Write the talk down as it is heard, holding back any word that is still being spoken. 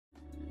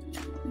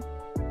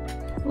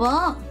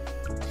Well,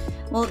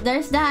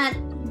 there's that.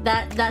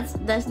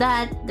 There's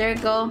that. There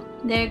you go.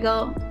 There you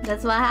go.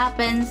 That's what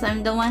happens.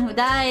 I'm the one who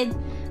died.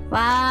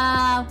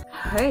 Wow.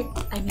 Hurt.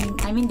 I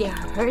mean, they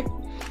hurt.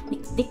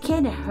 They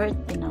kinda hurt,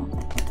 you know.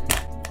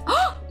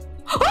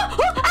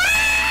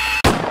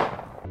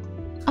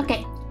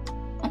 Okay.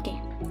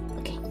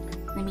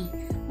 Let me.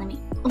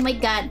 Oh my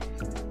god.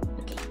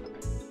 Okay.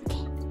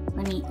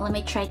 Let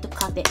me try to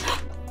cut it.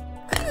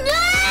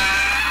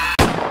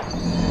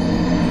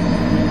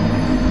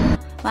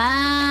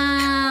 Wow.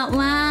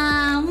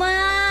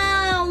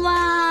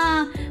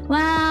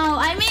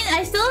 I mean,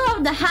 I still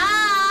have the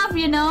half,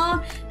 you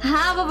know,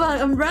 half of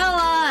an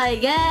umbrella, I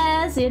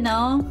guess, you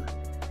know.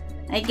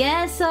 I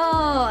guess so.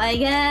 I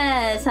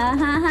guess. Well,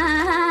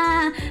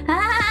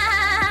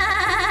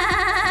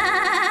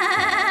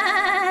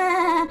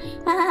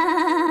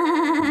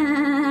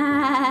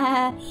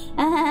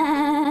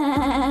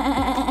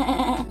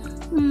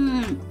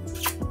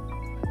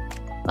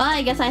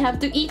 I guess I have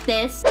to eat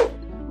this.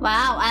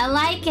 Wow, I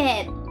like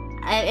it.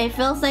 It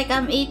feels like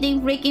I'm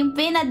eating freaking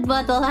peanut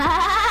butter.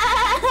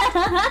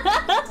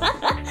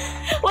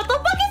 What the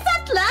fuck is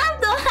that laugh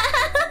though?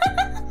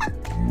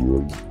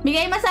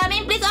 Bigay mo sa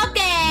amin, please.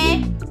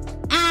 Okay.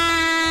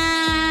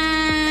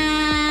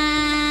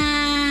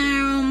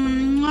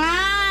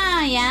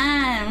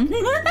 Yan.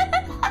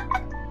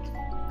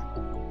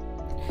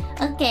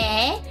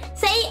 Okay.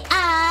 Say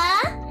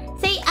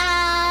Say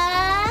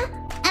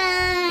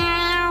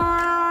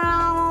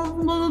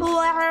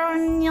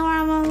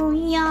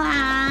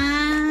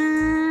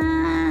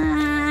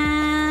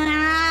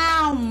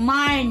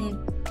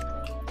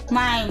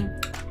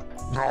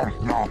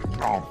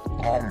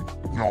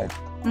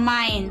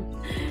Mine.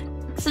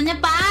 Gusto niya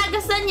pa?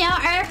 Gusto niyo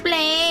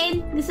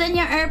airplane? Gusto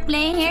niyo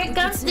airplane? Here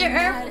comes the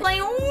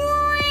airplane.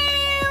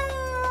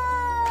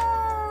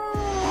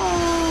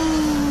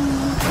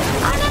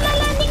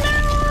 Landing na!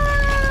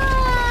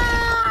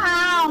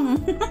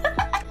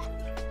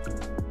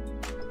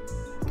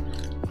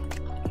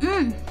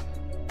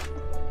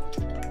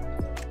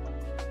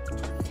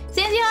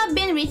 Since you have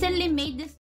been recently made this